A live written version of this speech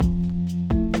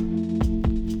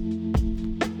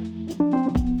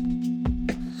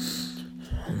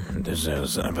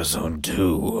This is episode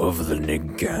 2 of the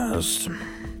Nigcast.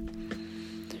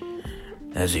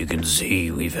 As you can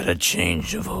see, we've had a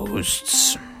change of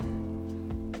hosts.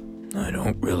 I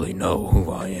don't really know who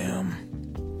I am.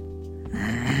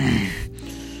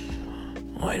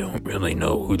 I don't really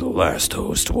know who the last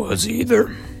host was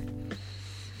either.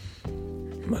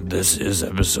 But this is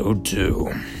episode 2.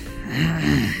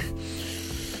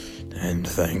 And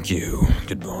thank you.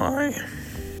 Goodbye.